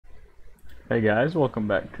Hey guys, welcome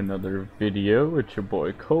back to another video. It's your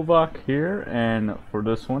boy Kovac here, and for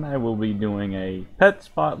this one I will be doing a pet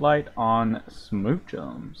spotlight on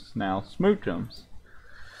Smoochums. Now Smoochums,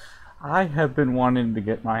 I have been wanting to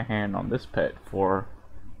get my hand on this pet for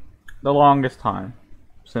the longest time,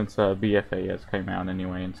 since BFA has came out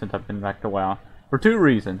anyway, and since I've been back to WoW, for two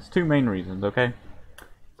main reasons, okay?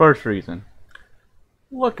 First reason,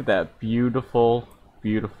 look at that beautiful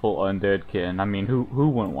undead kitten. I mean, who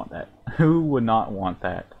wouldn't want that? Who would not want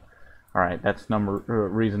that? Alright, that's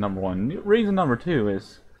reason number one. Reason number two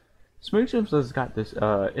is Smoochums has got this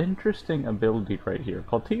interesting ability right here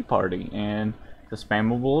called Tea Party, and it's a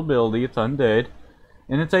spammable ability. It's undead,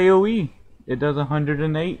 and it's AoE. It does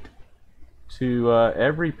 108 to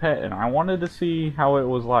every pet, and I wanted to see how it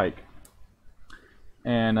was like.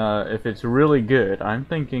 And if it's really good, I'm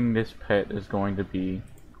thinking this pet is going to be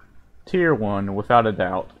Tier 1 without a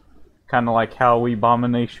doubt. Kind of like how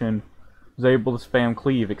Abomination was able to spam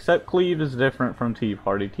Cleave, except Cleave is different from Tea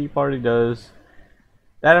Party. Tea Party does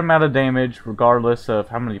that amount of damage regardless of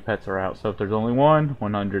how many pets are out. So if there's only one,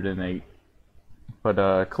 108.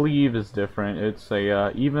 But Cleave is different. It's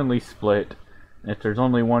a evenly split. If there's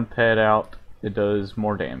only one pet out, it does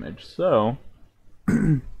more damage. So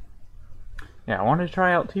yeah, I wanted to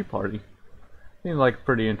try out Tea Party. Seems like a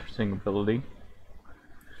pretty interesting ability.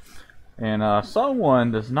 And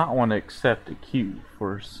someone does not want to accept a queue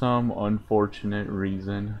for some unfortunate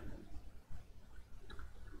reason.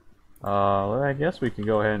 Well, I guess we can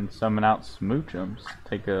go ahead and summon out Smoochums.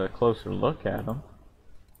 Take a closer look at him.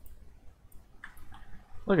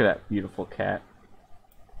 Look at that beautiful cat.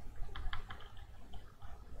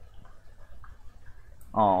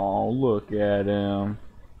 Oh, look at him.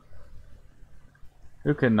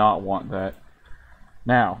 Who could not want that?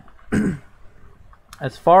 Now,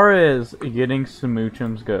 as far as getting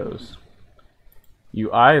Smoochums goes,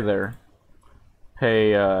 you either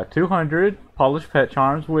pay 200 polished pet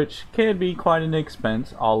charms, which can be quite an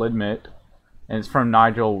expense, I'll admit, and it's from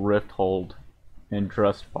Nigel Rifthold in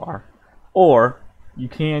Drustvar, or you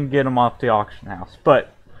can get them off the auction house.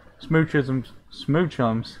 But Smoochums,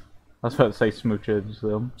 I was about to say Smoochums,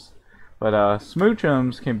 but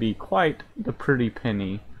Smoochums can be quite the pretty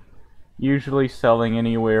penny. Usually selling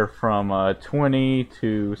anywhere from 20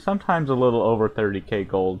 to sometimes a little over 30k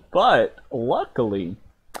gold. But luckily,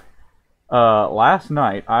 last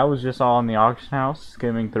night I was just on the auction house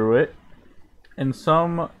skimming through it, and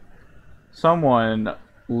someone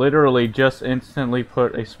literally just instantly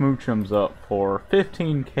put a Smoochums up for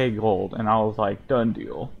 15k gold, and I was like, done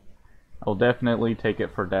deal. I'll definitely take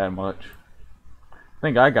it for that much. I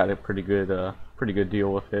think I got a pretty good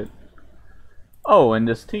deal with it. Oh, and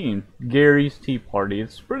this team, Gary's Tea Party.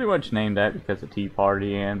 It's pretty much named that because of Tea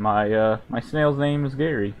Party, and my snail's name is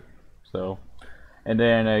Gary. So, and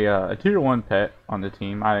then a Tier 1 pet on the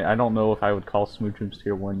team. I don't know if I would call Smoochums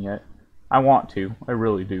Tier 1 yet. I want to. I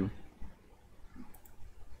really do.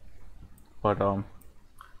 But we'll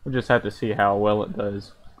just have to see how well it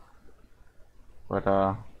does. But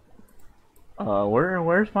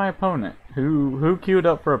where's my opponent? Who queued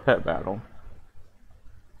up for a pet battle?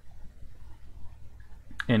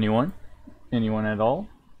 Anyone? Anyone at all?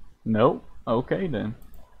 Nope. Okay then.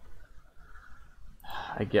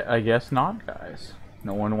 I guess not, guys.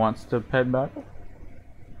 No one wants to pet battle?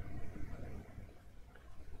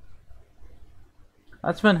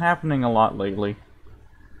 That's been happening a lot lately.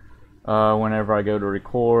 Whenever I go to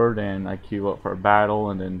record and I queue up for a battle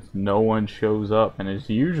and then no one shows up, and it's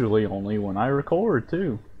usually only when I record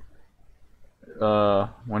too.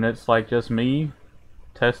 When it's like just me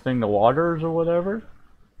testing the waters or whatever,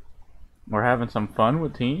 we're having some fun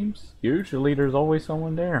with teams, usually there's always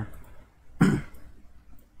someone there. I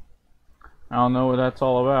don't know what that's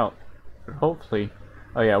all about, but hopefully.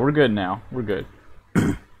 Oh yeah, we're good now. We're good.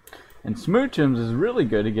 And Smoochums is really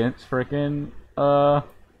good against frickin'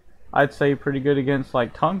 I'd say pretty good against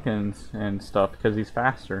like Tunkins and stuff because he's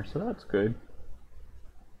faster, so that's good.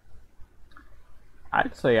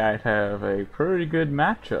 I'd say I'd have a pretty good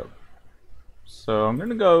matchup. So I'm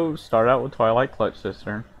gonna go start out with Twilight Clutch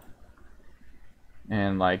Sister.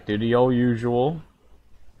 And like do the old usual.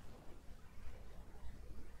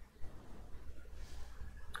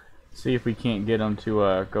 See if we can't get them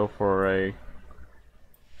to go for a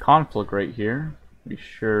conflict right here. We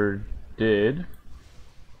sure did.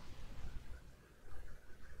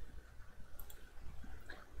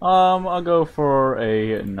 I'll go for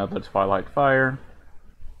another Twilight Fire.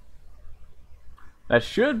 That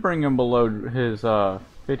should bring him below his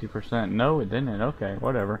 50%. No, it didn't. Okay,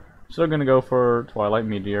 whatever. Still gonna go for Twilight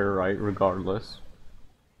Meteor, right, regardless.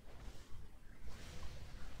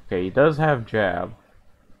 Okay, he does have Jab.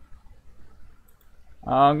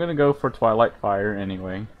 I'm gonna go for Twilight Fire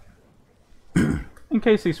anyway. In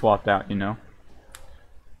case he swapped out, you know.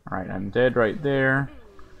 Alright, I'm dead right there.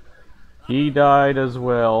 He died as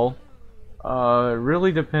well. It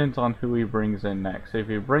really depends on who he brings in next. If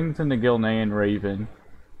he brings in the Gilnean Raven,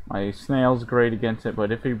 my snail's great against it,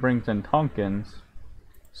 but if he brings in Tonkins,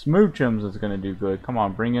 Smoochums is going to do good. Come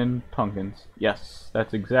on, bring in Tonkins. Yes,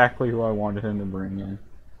 that's exactly who I wanted him to bring in.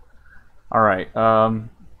 Alright, I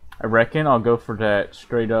reckon I'll go for that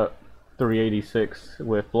straight up 386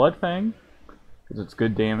 with Bloodfang, because it's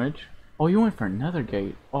good damage. Oh, you went for another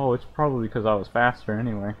gate. Oh, it's probably because I was faster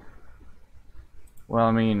anyway. Well,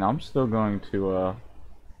 I mean, I'm still going to,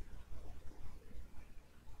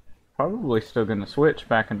 probably still going to switch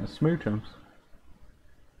back into Smoochums.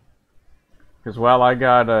 Because while I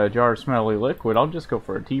got a jar of smelly liquid, I'll just go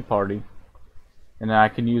for a tea party. And then I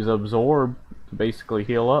can use Absorb to basically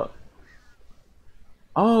heal up.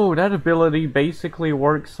 Oh, that ability basically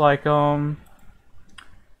works like,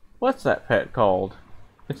 what's that pet called?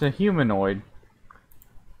 It's a humanoid.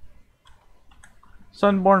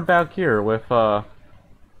 Sunborn Valkyrie with, what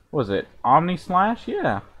was it? Omni Slash?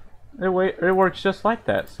 Yeah. It works just like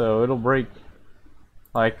that, so it'll break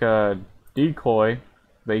like a decoy,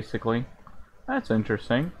 basically. That's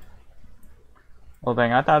interesting. Well,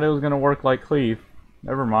 dang, I thought it was gonna work like Cleave.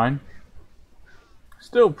 Never mind.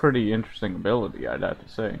 Still pretty interesting ability, I'd have to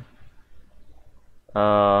say.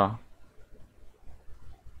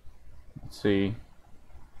 Let's see.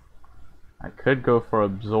 I could go for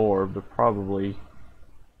Absorb, but probably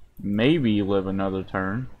maybe live another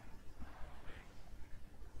turn.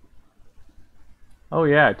 Oh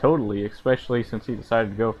yeah, totally, especially since he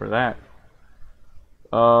decided to go for that.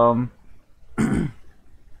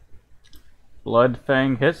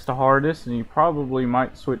 Bloodfang hits the hardest, and he probably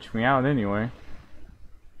might switch me out anyway.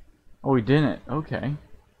 Oh, he didn't. Okay.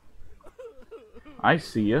 I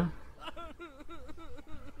see ya.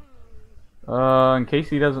 In case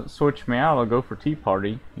he doesn't switch me out, I'll go for Tea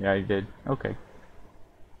Party. Yeah, he did. Okay.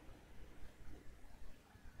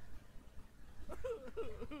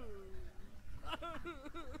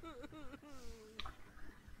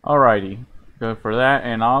 Alrighty. Go for that,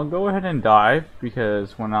 and I'll go ahead and dive,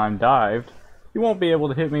 because when I'm dived, he won't be able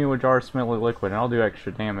to hit me with Jar of Smelly Liquid, and I'll do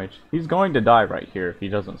extra damage. He's going to die right here if he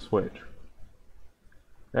doesn't switch.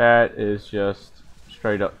 That is just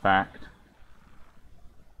straight up fact.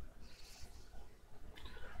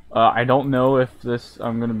 I don't know if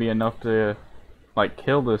I'm going to be enough to like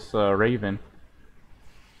kill this Raven.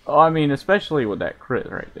 Oh, I mean, especially with that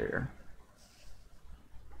crit right there.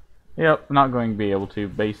 Yep, not going to be able to,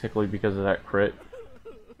 basically because of that crit.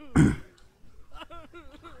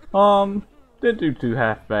 Didn't do too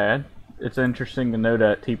half bad. It's interesting to know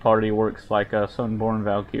that Tea Party works like Sunborn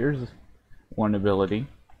Valkyrie's one ability.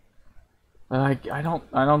 I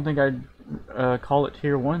don't think I'd call it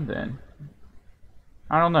tier 1 then.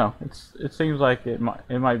 I don't know. It seems like it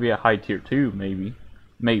might be a high tier 2 maybe.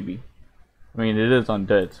 I mean, it is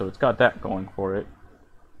undead, so it's got that going for it.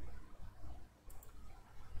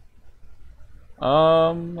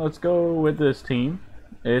 Let's go with this team.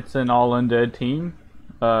 It's an all undead team.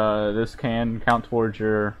 This can count towards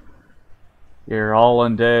your all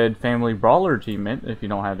undead family brawler achievement if you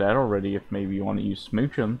don't have that already. If maybe you want to use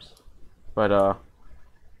Smoochums, but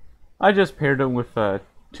I just paired them with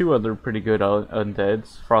two other pretty good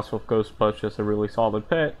undeads. Frostwolf Ghost Puff's just a really solid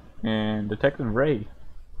pet, and Detective Ray.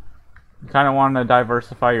 You kind of want to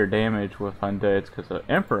diversify your damage with undeads because the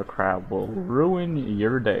Emperor Crab will ruin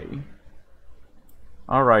your day.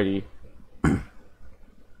 Alrighty.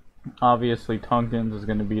 Obviously, Tonkins is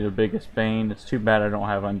going to be the biggest bane. It's too bad I don't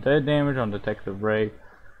have undead damage on Detective Ray,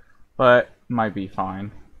 but might be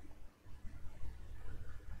fine.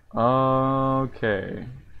 Okay.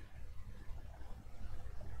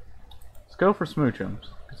 Let's go for Smoochums,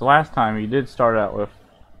 because last time he did start out with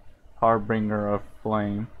Harbinger of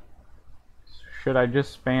Flame. Should I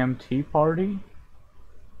just spam Tea Party?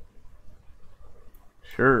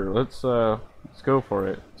 Sure, let's go for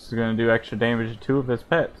it. This is gonna do extra damage to two of his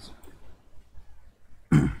pets.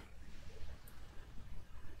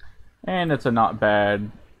 And it's a not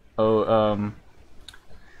bad spammable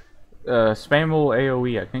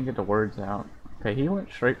AoE. I can't get the words out. Okay, he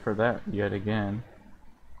went straight for that yet again.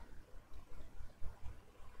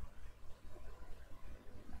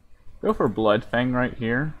 Go for Bloodfang right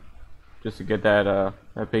here, just to get that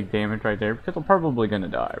that big damage right there, because I'm probably gonna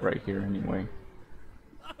die right here anyway.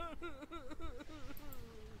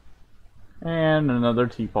 And another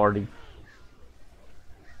Tea Party.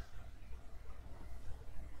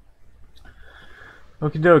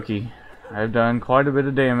 Okie dokie. I've done quite a bit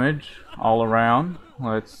of damage all around.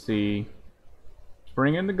 Let's see.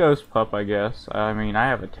 bring in the ghost pup, I guess. I mean, I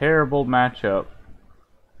have a terrible matchup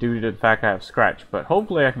due to the fact I have Scratch, but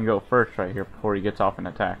hopefully I can go first right here before he gets off an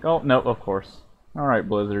attack. Oh, no, of course. Alright,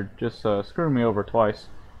 Blizzard, just screw me over twice.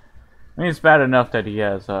 I mean, it's bad enough that he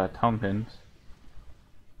has Tunkins.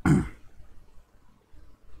 If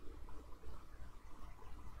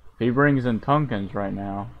he brings in Tunkins right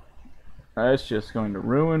now, that's just going to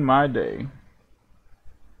ruin my day.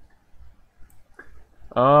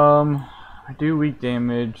 I do weak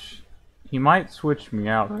damage. He might switch me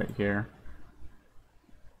out right here.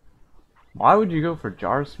 Why would you go for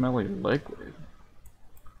Jar Smelly Liquid?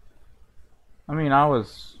 I mean, I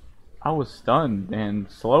was stunned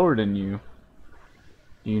and slower than you.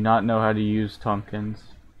 Do you not know how to use Tunkins?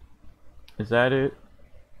 Is that it?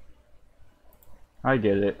 I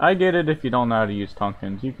get it. I get it if you don't know how to use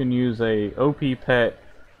Tunkins. You can use a OP pet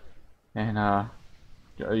and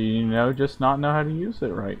you know, just not know how to use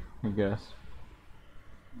it right, I guess.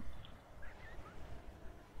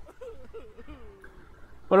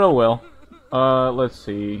 But oh well. Let's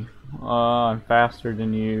see. I'm faster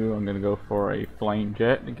than you. I'm gonna go for a flame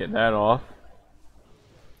jet to get that off.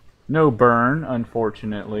 No burn,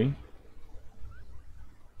 unfortunately.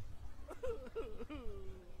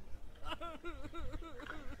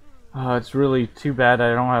 It's really too bad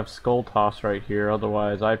I don't have Skull Toss right here,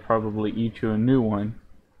 otherwise I'd probably eat you a new one.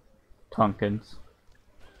 Tunkins.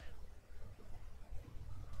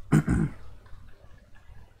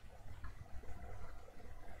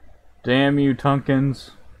 Damn you,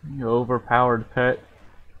 Tunkins. You overpowered pet.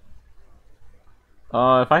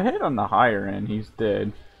 If I hit on the higher end, he's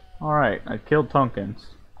dead. Alright, I killed Tunkins.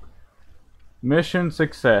 Mission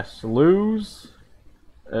success. Lose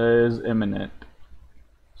is imminent.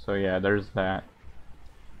 So yeah, there's that.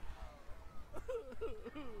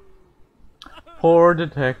 Poor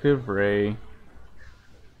Detective Ray.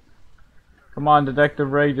 Come on,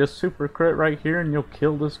 Detective Ray, just super crit right here and you'll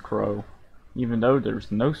kill this crow. Even though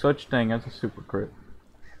there's no such thing as a super crit.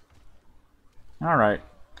 Alright.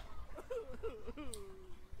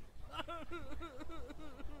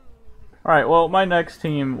 Alright, well, my next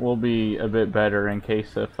team will be a bit better in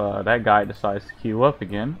case if that guy decides to queue up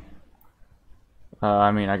again.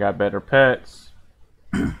 I mean, I got better pets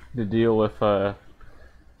to deal with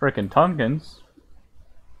frickin' Tunkins.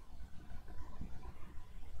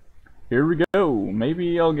 Here we go.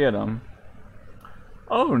 Maybe I'll get him.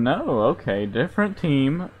 Oh no, okay, different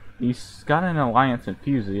team. He's got an Alliance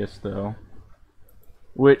Enthusiast though,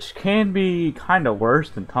 which can be kind of worse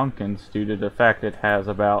than Tunkins due to the fact it has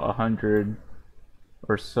about 100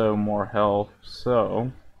 or so more health.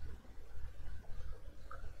 So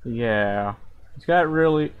yeah, he's got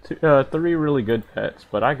really 3 really good pets,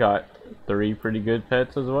 but I got 3 pretty good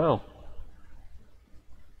pets as well.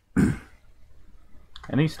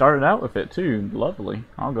 And he started out with it too. Lovely.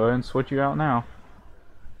 I'll go ahead and switch you out now.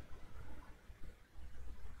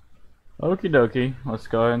 Okie dokie. Let's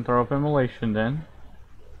go ahead and throw up Immolation then.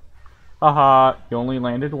 Haha, you only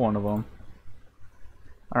landed one of them.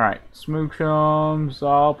 Alright, Smoochums.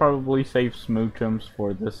 I'll probably save Smoochums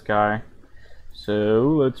for this guy.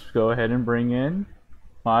 So let's go ahead and bring in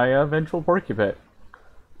my Vengeful Porcupet.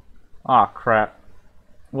 Ah, crap.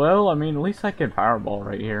 Well, I mean, at least I can Powerball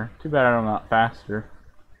right here. Too bad I'm not faster.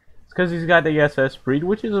 It's because he's got the SS breed,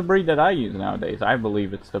 which is a breed that I use nowadays. I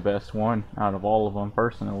believe it's the best one out of all of them,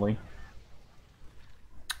 personally.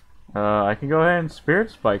 I can go ahead and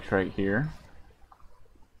Spirit Spikes right here.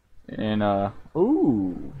 And,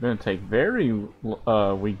 ooh, gonna take very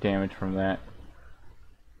weak damage from that.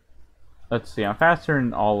 Let's see, I'm faster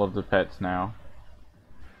than all of the pets now.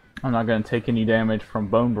 I'm not gonna take any damage from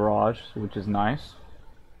Bone Barrage, which is nice.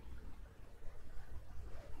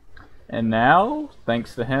 And now,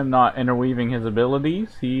 thanks to him not interweaving his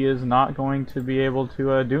abilities, he is not going to be able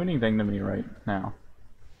to do anything to me right now.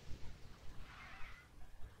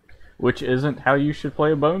 Which isn't how you should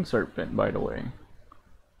play a Bone Serpent, by the way.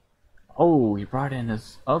 Oh, he brought in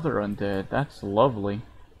his other undead. That's lovely.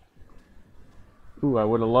 Ooh, I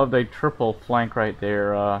would have loved a triple flank right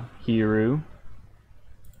there, Hiru.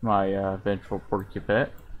 My Vengeful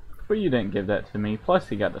Porcupet. But you didn't give that to me. Plus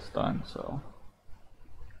he got the stun, so...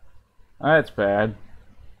 That's bad.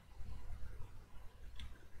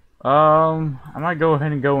 I might go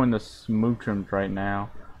ahead and go into Smoochums right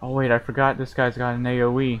now. Oh wait, I forgot this guy's got an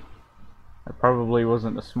AoE. That probably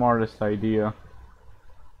wasn't the smartest idea.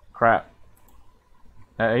 Crap.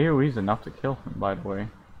 That AoE's enough to kill him, by the way.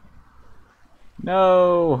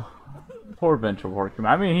 No! Poor Vengeful Porcupet.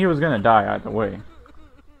 I mean, he was gonna die either way.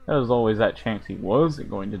 There was always that chance he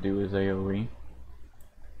wasn't going to do his AoE.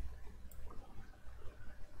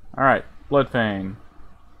 Alright, Bloodfang.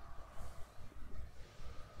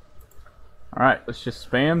 Alright, let's just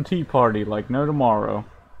spam Tea Party like no tomorrow.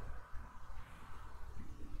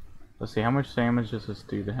 Let's see, how much damage does this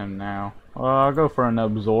do to him now? I'll go for an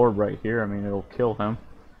absorb right here. I mean, it'll kill him.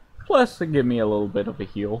 Plus, it'll give me a little bit of a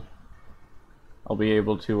heal. I'll be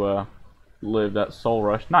able to live that soul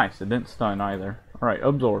rush. Nice, it didn't stun either. Alright,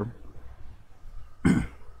 absorb.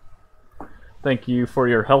 Thank you for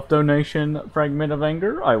your health donation, Fragment of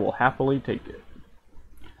Anger. I will happily take it.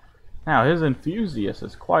 Now, his Enthusiast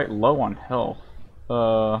is quite low on health.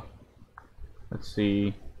 Let's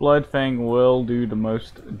see. Bloodfang will do the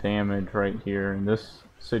most damage right here in this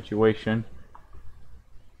situation.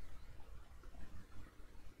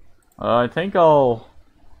 I think I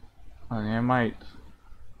might...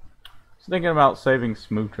 I was thinking about saving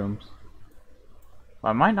Smoochums.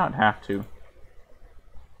 I might not have to.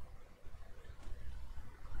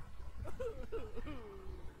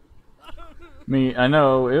 I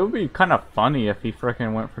know, it would be kind of funny if he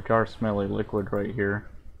frickin' went for Jar Smelly Liquid right here.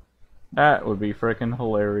 That would be frickin'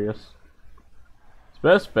 hilarious. His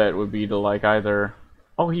best bet would be to, like, either...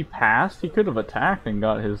 Oh, he passed? He could have attacked and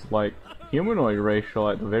got his, like, humanoid racial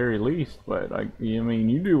at the very least, but, like, I mean,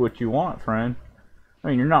 you do what you want, friend. I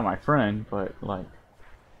mean, you're not my friend, but, like...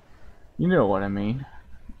 You know what I mean.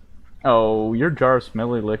 Oh, your Jar of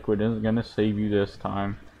Smelly Liquid isn't gonna save you this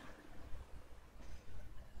time.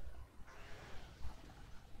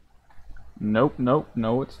 Nope, nope,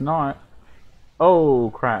 no it's not. Oh,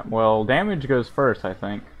 crap. Well, damage goes first, I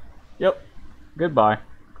think. Yep. Goodbye.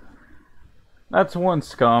 That's one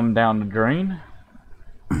scum down the drain.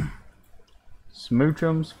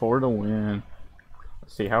 Smoochums for the win.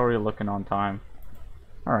 Let's see, how are we looking on time?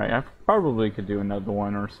 Alright, I probably could do another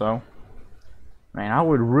one or so. Man, I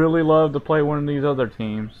would really love to play one of these other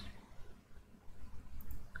teams.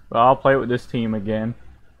 But I'll play with this team again.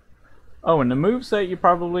 Oh, and the moveset you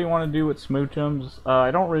probably want to do with Smoochums,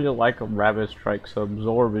 I don't really like a Rabbit Strike, so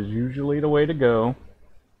Absorb is usually the way to go.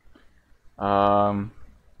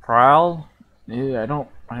 Prowl? Yeah, I don't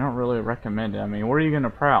really recommend it. I mean, where are you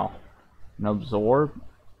gonna prowl? An Absorb?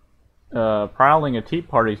 Prowling a Tea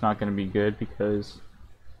Party is not gonna be good because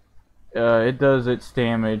it does its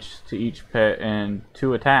damage to each pet in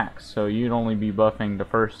 2 attacks, so you'd only be buffing the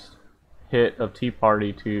first hit of Tea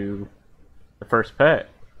Party to the first pet.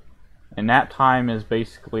 And that time is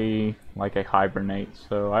basically like a hibernate,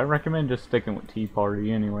 so I recommend just sticking with Tea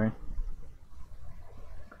Party anyway.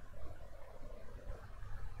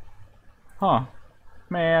 Huh.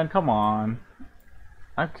 Man, come on.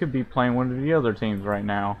 I could be playing one of the other teams right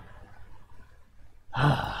now.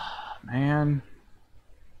 Man.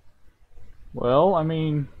 Well, I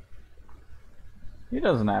mean, he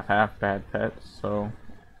doesn't have half bad pets, so...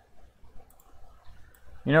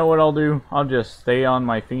 You know what I'll do? I'll just stay on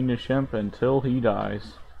my Fiendish Imp until he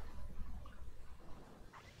dies.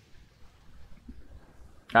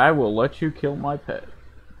 I will let you kill my pet.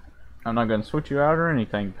 I'm not gonna switch you out or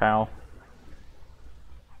anything, pal.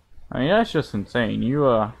 I mean, that's just insane.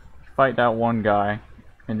 You fight that one guy,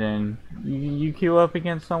 and then you queue up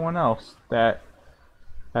against someone else that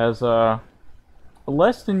has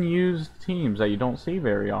less than used teams that you don't see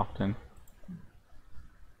very often.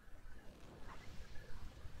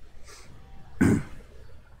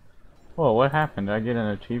 Whoa, what happened? Did I get an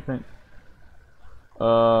achievement?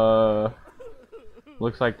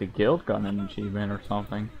 Looks like the guild got an achievement or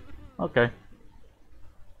something. Okay.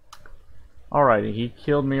 Alrighty, he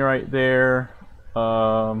killed me right there.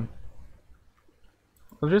 We'll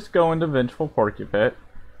just go into Vengeful Porcupine.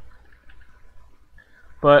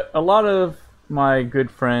 But a lot of my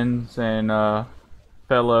good friends and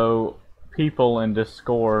fellow people in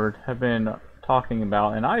Discord have been talking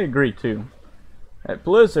about, and I agree too, that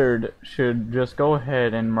Blizzard should just go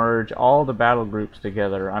ahead and merge all the battle groups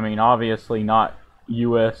together. I mean, obviously not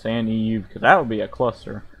US and EU, because that would be a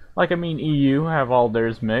cluster. Like, I mean, EU have all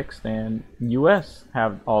theirs mixed, and US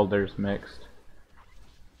have all theirs mixed.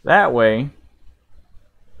 That way,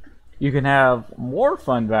 you can have more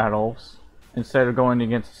fun battles, instead of going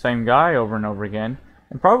against the same guy over and over again,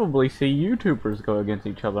 and probably see YouTubers go against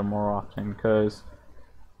each other more often, because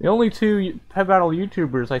the only 2 pet battle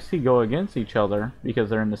YouTubers I see go against each other, because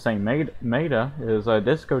they're in the same meta, is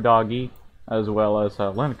Disco Doggy as well as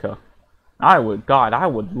Linica. I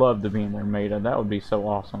would love to be in their meta. That would be so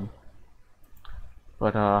awesome.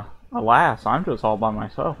 But alas, I'm just all by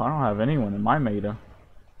myself. I don't have anyone in my meta,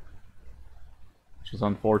 which is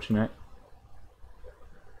unfortunate.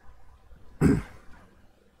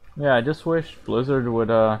 Yeah, I just wish Blizzard would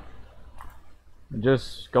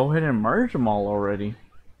just go ahead and merge them all already.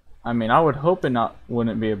 I mean, I would hope it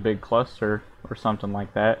wouldn't be a big cluster or something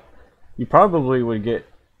like that. You probably would get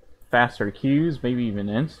faster queues, maybe even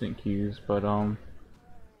instant queues, but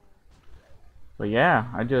yeah,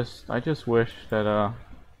 I just wish that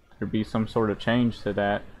there'd be some sort of change to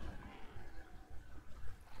that.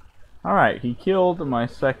 Alright, he killed my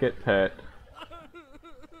second pet.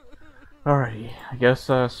 Alrighty, I guess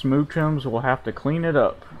Smoochums will have to clean it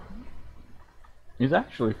up. He's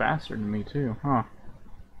actually faster than me too, huh?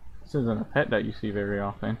 This isn't a pet that you see very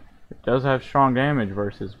often. It does have strong damage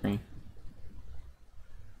versus me.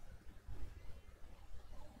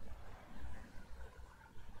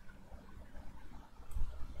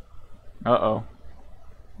 Uh-oh.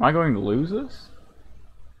 Am I going to lose this?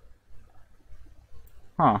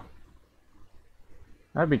 Huh.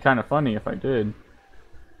 That'd be kind of funny if I did.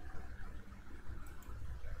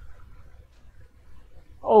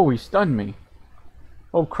 Oh, he stunned me.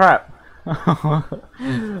 Oh crap.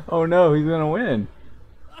 Oh no, he's gonna win.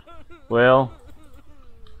 Well,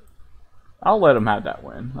 I'll let him have that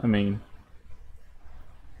win. I mean,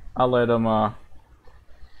 I'll let him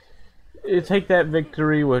take that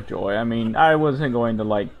victory with joy. I mean, I wasn't going to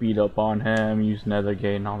like beat up on him, use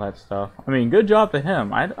Nethergate and all that stuff. I mean, good job to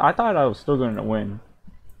him. I thought I was still going to win,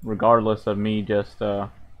 regardless of me just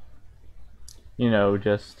you know,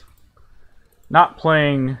 just not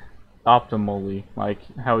playing optimally like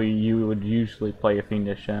how you would usually play a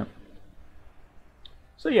Fiendish Imp.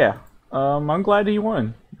 So yeah, I'm glad he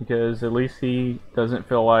won, because at least he doesn't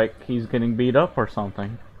feel like he's getting beat up or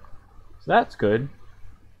something. So that's good.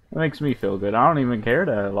 It makes me feel good. I don't even care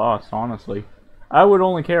that I lost, honestly. I would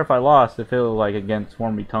only care if I lost if it was like against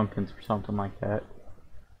Swarmy Tunkins or something like that.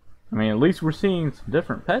 I mean, at least we're seeing some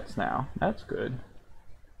different pets now. That's good.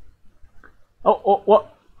 Oh,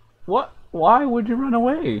 what? What? Why would you run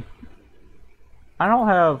away? I don't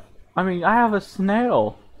have... I mean, I have a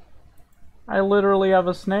snail. I literally have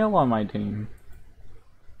a snail on my team.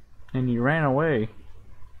 And you ran away.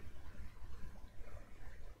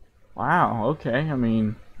 Wow, okay. I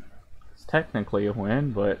mean, it's technically a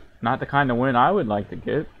win, but not the kind of win I would like to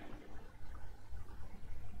get.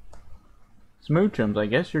 Smoochums, I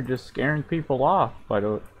guess you're just scaring people off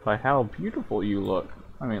by how beautiful you look.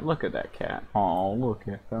 I mean, look at that cat. Oh, look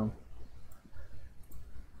at them.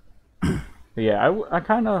 Yeah,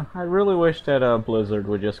 I really wish that Blizzard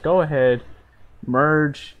would just go ahead,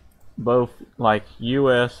 merge both like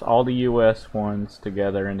all the US ones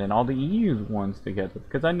together, and then all the EU ones together.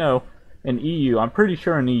 Because I know in EU, I'm pretty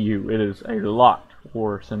sure in EU it is a lot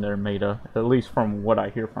worse in their meta, at least from what I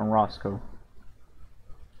hear from Roscoe.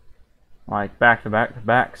 Like back to back to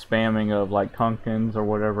back spamming of like Tunkins or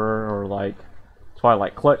whatever, or like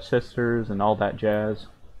Twilight Clutch Sisters and all that jazz.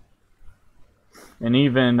 And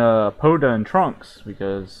even Poda and Trunks,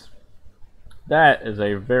 because that is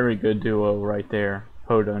a very good duo right there,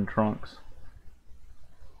 Poda and Trunks.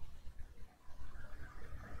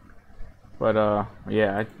 But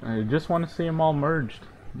yeah, I just want to see them all merged.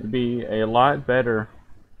 It'd be a lot better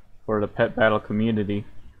for the pet battle community,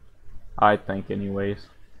 I think anyways.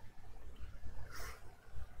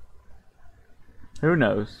 Who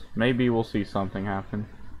knows? Maybe we'll see something happen.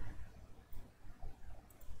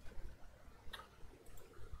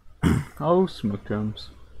 Oh, Smoochums.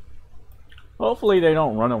 Hopefully they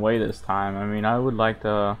don't run away this time. I mean, I would like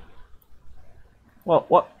to...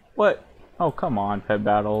 What? Oh, come on, Pet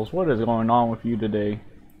Battles. What is going on with you today?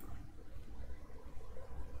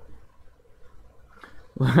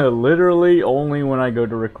 Literally only when I go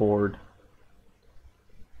to record.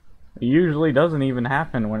 It usually doesn't even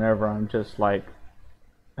happen whenever I'm just, like,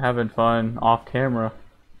 having fun off camera.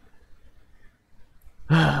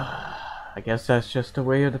 I guess that's just the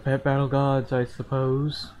way of the pet battle gods, I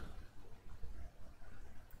suppose.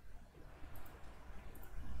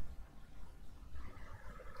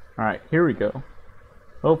 Alright, here we go.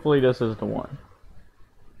 Hopefully this is the one.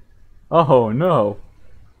 Oh no!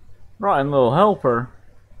 Rotten little helper!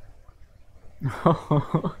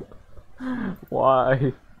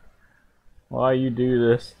 Why? Why you do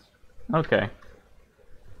this? Okay.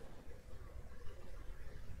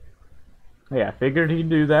 Yeah, I figured he'd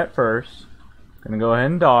do that first. Gonna go ahead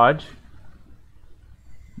and dodge.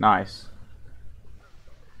 Nice.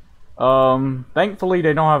 Thankfully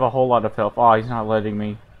they don't have a whole lot of health. Oh, he's not letting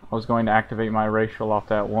me. I was going to activate my racial off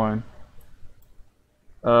that one.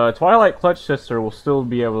 Twilight Clutch Sister will still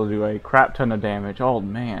be able to do a crap ton of damage. Oh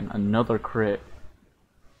man, another crit.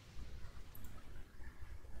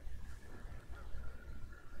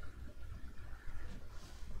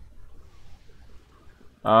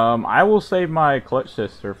 I will save my Clutch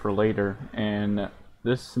Sister for later, and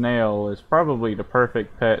this snail is probably the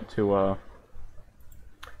perfect pet to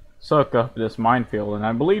suck up this minefield, and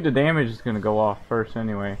I believe the damage is going to go off first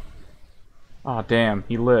anyway. Oh damn,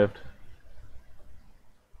 he lived.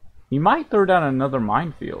 He might throw down another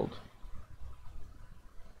minefield.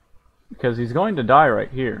 Because he's going to die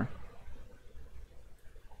right here.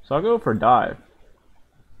 So I'll go for dive.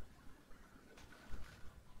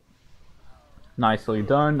 Nicely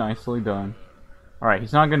done, nicely done. Alright,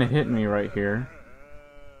 he's not going to hit me right here.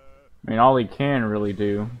 I mean, all he can really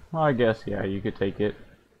do... Well, I guess, yeah, you could take it.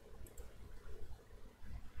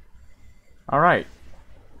 Alright.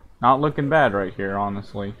 Not looking bad right here,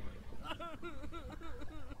 honestly.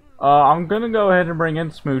 I'm gonna go ahead and bring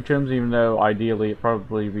in Smoochums, even though ideally it'd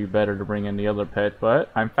probably be better to bring in the other pet,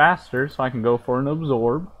 but I'm faster, so I can go for an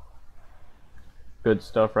absorb. Good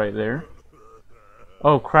stuff right there.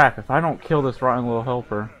 Oh crap, if I don't kill this rotten little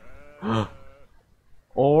helper.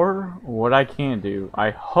 Or, what I can do,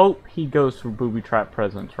 I hope he goes for booby trap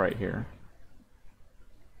presence right here.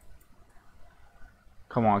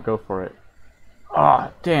 Come on, go for it. Ah,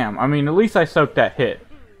 oh, damn, I mean, at least I soaked that hit.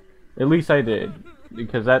 At least I did.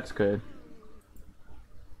 Because that's good.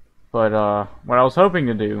 But what I was hoping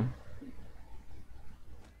to do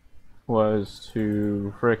was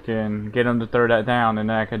to frickin' get him to throw that down, and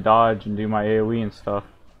then I could dodge and do my AoE and stuff.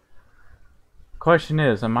 Question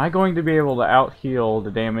is, am I going to be able to out heal the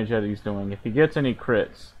damage that he's doing? If he gets any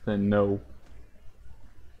crits, then no.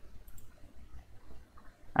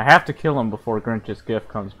 I have to kill him before Grinch's gift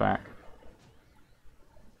comes back.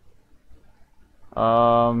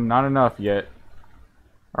 Not enough yet.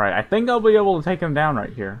 Alright, I think I'll be able to take him down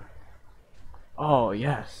right here. Oh,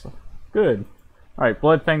 yes. Good. Alright,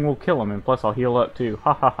 Bloodfang will kill him, and plus I'll heal up too.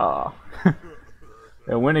 Ha ha ha.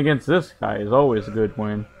 A win against this guy is always a good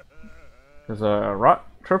win. Because a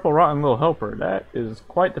triple rotten little helper, that is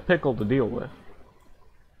quite the pickle to deal with.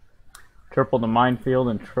 Triple the minefield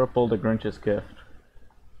and triple the Grinch's gift.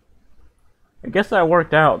 I guess that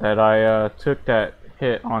worked out that I took that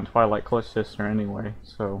hit on Twilight Clutch Sister anyway,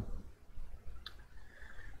 so...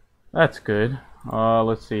 That's good.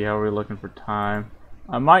 Let's see, how are we looking for time?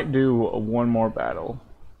 I might do one more battle.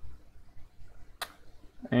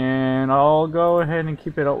 And I'll go ahead and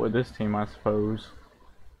keep it up with this team, I suppose.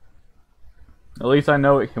 At least I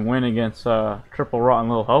know it can win against Triple Rotten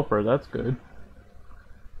Little Helper, that's good.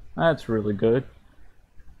 That's really good.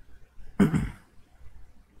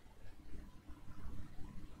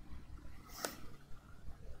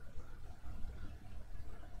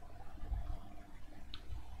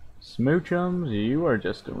 Smoochums, you are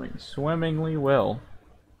just doing swimmingly well,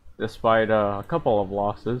 despite a couple of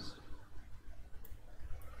losses.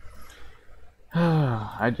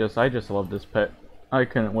 I just love this pet. I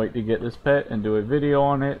couldn't wait to get this pet and do a video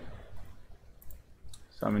on it.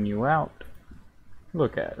 Summon you out.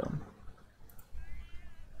 Look at him.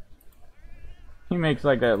 He makes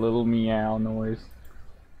like that little meow noise.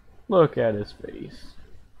 Look at his face.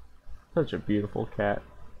 Such a beautiful cat.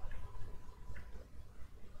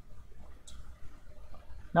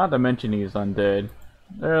 Not to mention he's undead.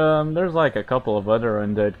 There's like a couple of other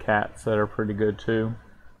undead cats that are pretty good too.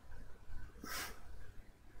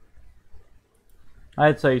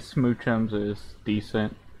 I'd say Smoochums is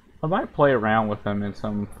decent. I might play around with them in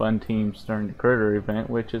some fun teams during the Critter event,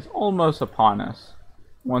 which is almost upon us.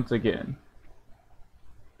 Once again.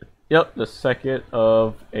 Yep, the 2nd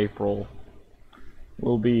of April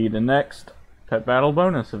will be the next Pet Battle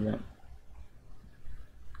bonus event.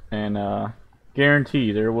 And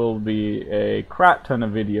guarantee there will be a crap ton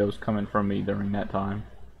of videos coming from me during that time.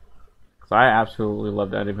 Because I absolutely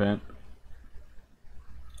love that event.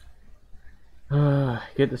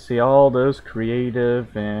 Get to see all those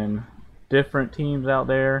creative and different teams out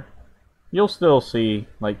there. You'll still see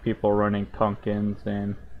like people running pumpkins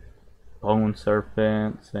and bone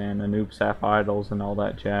serpents and Anoop Sap idols and all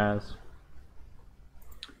that jazz.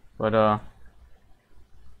 But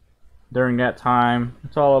during that time,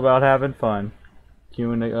 it's all about having fun.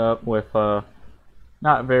 Queuing it up with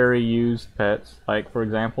not very used pets, like for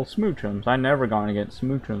example Smoochums. I never gone against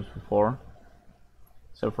Smoochums before.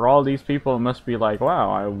 So for all these people, it must be like,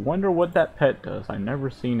 wow, I wonder what that pet does. I've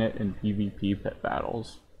never seen it in PvP pet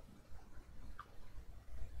battles.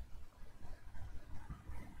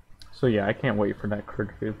 So yeah, I can't wait for that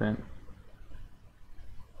critter event.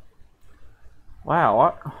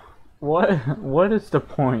 Wow, what is the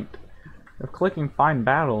point of clicking find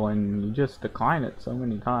battle and you just decline it so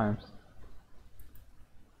many times?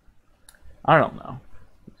 I don't know.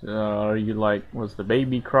 Are you like, was the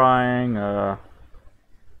baby crying?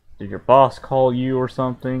 Did your boss call you or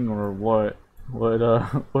something, or what?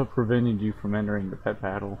 What prevented you from entering the pet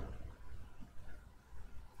battle?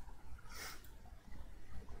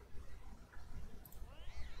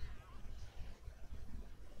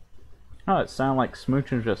 Oh, it sounded like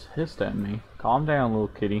Smoochums just hissed at me. Calm down, little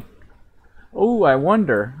kitty. Oh, I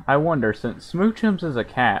wonder, since Smoochums is a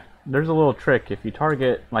cat, there's a little trick. If you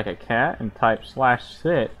target like a cat and type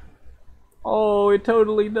 /sit, oh, it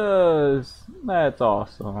totally does. That's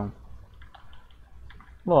awesome.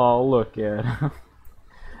 Oh, look at it.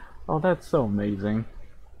 Oh, that's so amazing.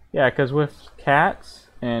 Yeah, because with cats,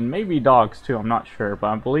 and maybe dogs too, I'm not sure, but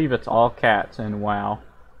I believe it's all cats in WoW.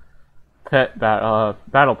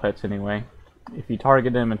 Battle pets anyway. If you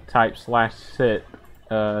target them and type /sit,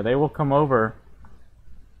 they will come over.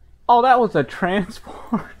 Oh, that was a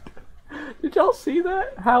transport. Did y'all see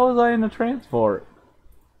that? How was I in a transport?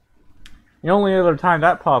 The only other time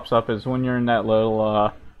that pops up is when you're in that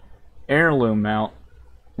little heirloom mount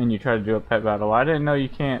and you try to do a pet battle. I didn't know you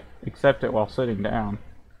can't accept it while sitting down.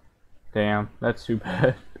 Damn, that's too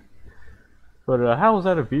bad. But how was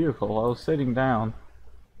that a vehicle? I was sitting down.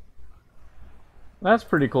 That's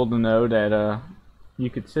pretty cool to know that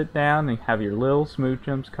you could sit down and have your little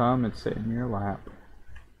Smoochums come and sit in your lap.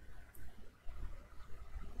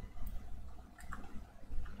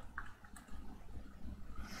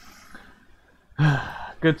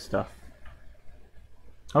 Good stuff.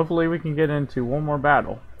 Hopefully we can get into one more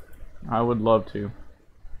battle. I would love to.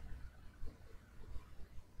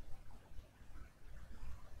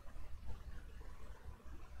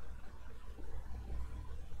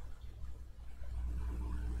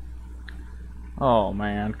 Oh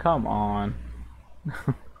man, come on.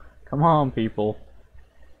 Come on, people.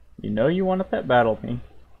 You know you want to pet battle me.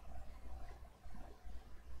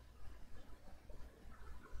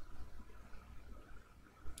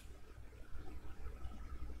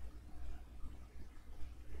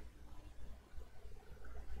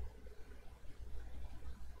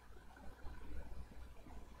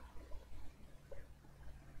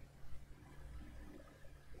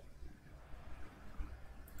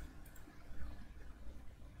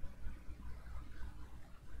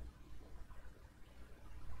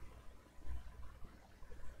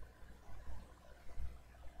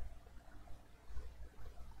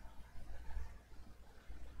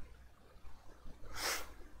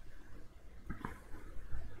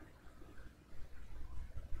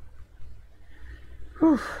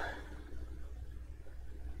 Whew.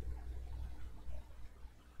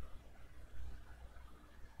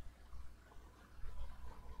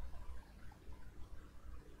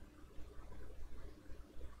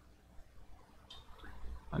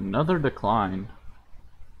 Another decline.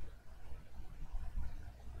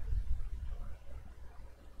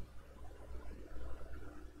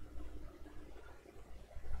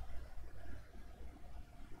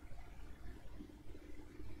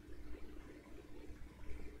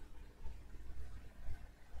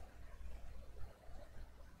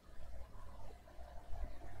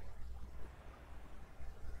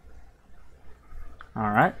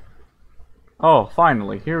 Alright. Oh,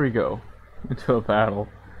 finally, here we go. Into a battle.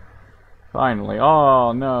 Finally.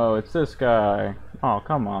 Oh no, it's this guy. Oh,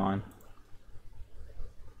 come on.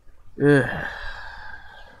 Ugh.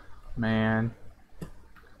 Man.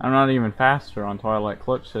 I'm not even faster on Twilight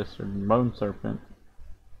Clutch Sister than Bone Serpent.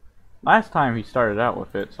 Last time he started out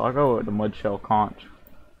with it, so I'll go with the Mudshell Conch.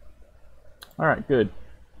 Alright, good.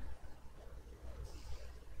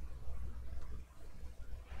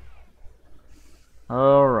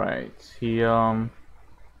 Alright,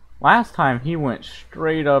 last time he went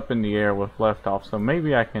straight up in the air with left off, so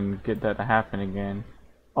maybe I can get that to happen again.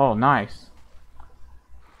 Oh, nice.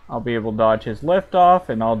 I'll be able to dodge his left off,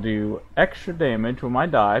 and I'll do extra damage with my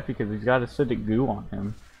dive because he's got acidic goo on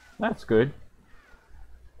him. That's good.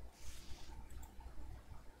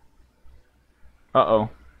 Uh-oh.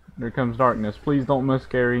 There comes darkness. Please don't miss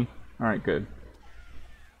Gary. Alright, good.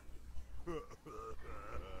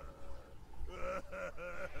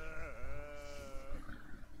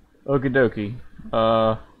 Okie dokie.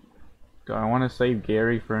 Do I want to save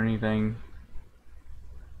Gary for anything?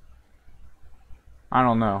 I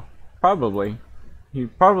don't know. Probably. He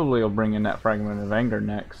probably will bring in that Fragment of Anger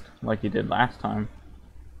next, like he did last time.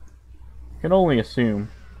 Can only assume.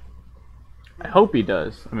 I hope he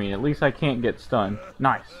does. I mean, at least I can't get stunned.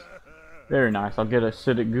 Nice. Very nice. I'll get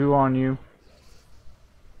acidic goo on you.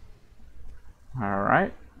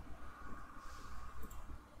 Alright.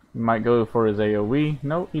 He might go for his AoE.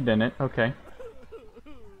 Nope, he didn't. Okay.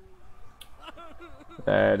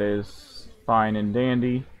 That is fine and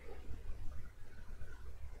dandy.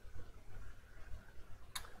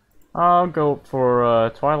 I'll go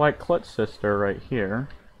for Twilight Clutch Sister right here.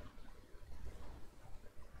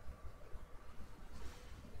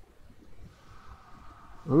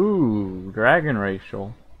 Ooh, Dragon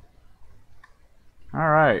Racial.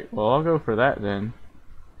 Alright, well I'll go for that then.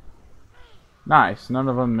 Nice, none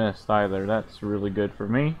of them missed either. That's really good for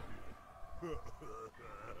me.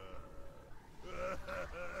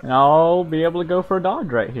 And I'll be able to go for a dodge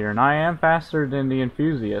right here, and I am faster than the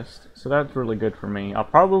enthusiast, so that's really good for me. I'll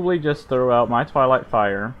probably just throw out my Twilight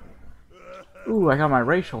Fire. Ooh, I got my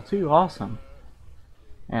racial too, awesome.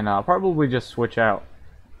 And I'll probably just switch out.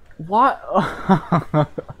 What?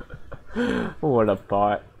 What a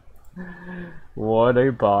bot. What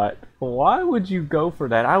a bot. Why would you go for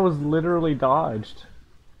that? I was literally dodged.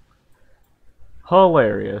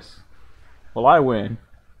 Hilarious. Well, I win.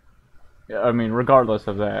 I mean, regardless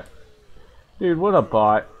of that. Dude, what a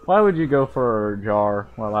bot. Why would you go for a jar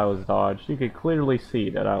while I was dodged? You could clearly see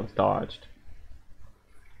that I was dodged.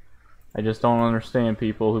 I just don't understand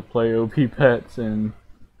people who play OP pets and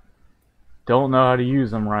don't know how to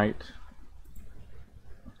use them right.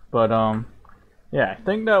 But, yeah, I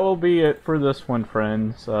think that will be it for this one,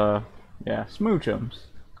 friends. Yeah, Smoochums.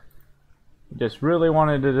 Just really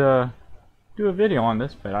wanted to do a video on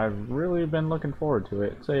this pet. I've really been looking forward to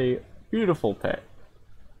it. It's a beautiful pet.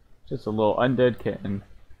 Just a little undead kitten.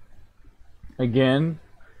 Again,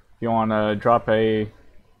 if you want to drop a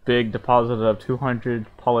big deposit of 200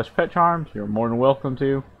 polished pet charms, you're more than welcome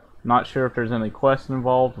to. I'm not sure if there's any quests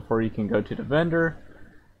involved before you can go to the vendor.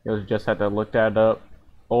 You'll just have to look that up.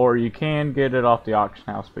 Or you can get it off the auction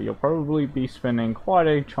house, but you'll probably be spending quite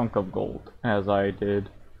a chunk of gold, as I did.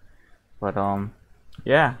 But,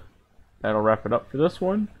 yeah. That'll wrap it up for this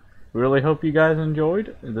one. Really hope you guys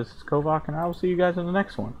enjoyed. This is Kovac, and I will see you guys in the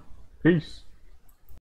next one. Peace.